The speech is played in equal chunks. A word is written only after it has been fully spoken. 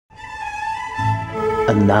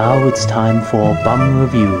And now it's time for Bum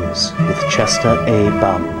Reviews with Chester A.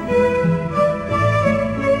 Bum.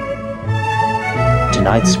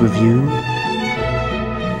 Tonight's review: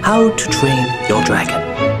 How to Train Your Dragon.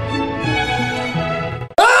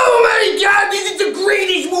 Oh my god, this is the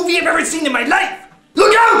greatest movie I've ever seen in my life!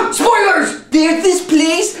 Look out! Spoilers! There's this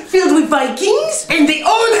place filled with Vikings, and they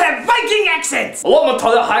all have Viking accents!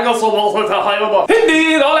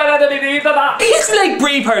 It's like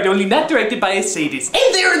Braveheart, only not directed by a sadist.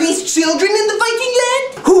 And there are these children in the Viking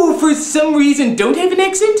land who, for some reason, don't have an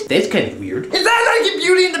accent? That's kind of weird. Is that like in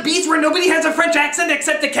Beauty and the Beast where nobody has a French accent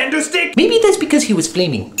except the candlestick? Maybe that's because he was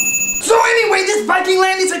flaming. So anyway, this Viking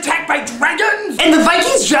land is attacked by dragons, and the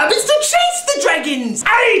Vikings' job is to chase the dragons.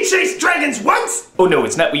 I chased dragons once. Oh no,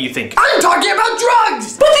 it's not what you think. I'm talking about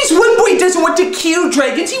drugs. But this one boy doesn't want to kill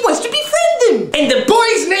dragons, he wants to befriend them. And the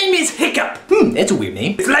boy's name is Hiccup. That's a weird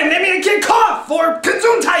name. It's like naming a kid Cough, or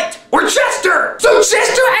Gesundheit, or Chester. So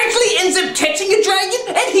Chester actually ends up catching a dragon,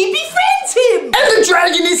 and he befriends him. And the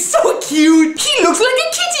dragon is so cute. He looks like a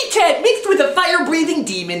kitty cat mixed with a fire-breathing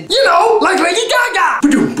demon. You know, like Lady Gaga.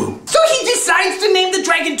 Boom, boom. So he decides to name the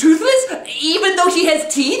dragon Toothless, even though he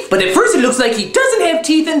has teeth. But at first it looks like he doesn't have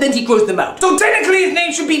teeth, and then he grows them out. So technically his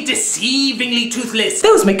name should be Deceivingly Toothless.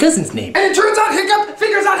 That was my cousin's name. And it turns out Hiccup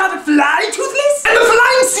figures out how to fly toothless. And the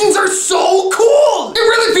flying scenes are so cool. It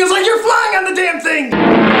really feels like you're flying on the damn thing.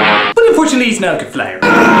 But unfortunately he's not a good flyer.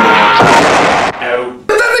 Ow.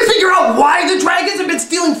 But then they figure out why the dragons have been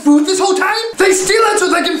stealing food this whole time. They steal it so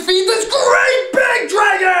they can feed this great big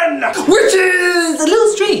dragon, which is a little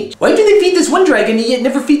strange. Why do they feed this one dragon and yet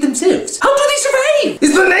never feed themselves? How do they survive?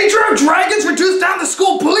 Is the nature of dragons reduced down to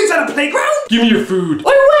school bullies at a playground? Give me your food.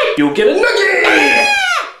 Or what? You'll get a noogie!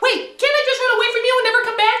 Wait, can't I just run away from you and never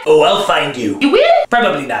come back? Oh, I'll find you. You will?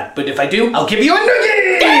 Probably not, but if I do, I'll give you a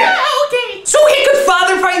noogie! Okay. So Hiccup's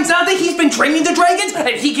father finds out that he's been training the dragons, and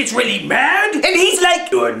he gets really mad, and he's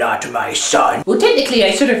like, "You're not my son." Well, technically,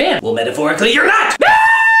 I sort of am. Well, metaphorically, you're not!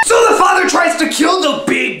 So the father tries to kill the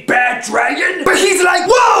big bad dragon, but he's like,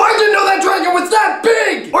 "Whoa, I didn't know that dragon was that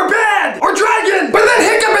big, or bad, or dragon." But then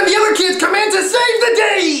Hiccup and the other kids come in to save the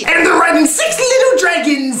day, and they're riding 6 little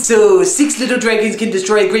dragons. So 6 little dragons can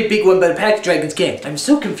destroy a great big one, but a pack of dragons can't. I'm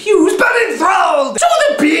so confused, but enthralled. So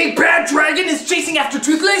the big bad dragon is chasing after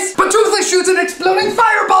Toothless, but Toothless shoots an exploding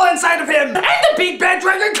fireball inside of him, and the big bad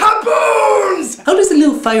dragon kaboons! How does a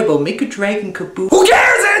little fireball make a dragon kaboom? Who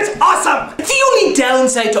cares? It's awesome! The only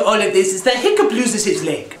downside to all of this is that Hiccup loses his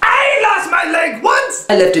leg. I lost my leg once!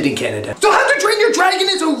 I left it in Canada. So How to Train Your Dragon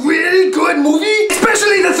is a really good movie,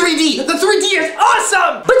 especially the 3D. The 3D is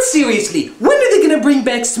awesome! But seriously, when are they gonna bring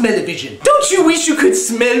back Smell-O-Vision? Don't you wish you could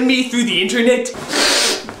smell me through the internet?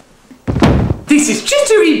 This is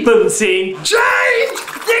Chester A. Bum saying, change!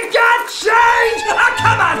 You got change! Oh,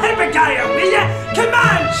 come on, help a guy out, will ya? Come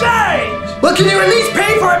on, change! Well, can you at least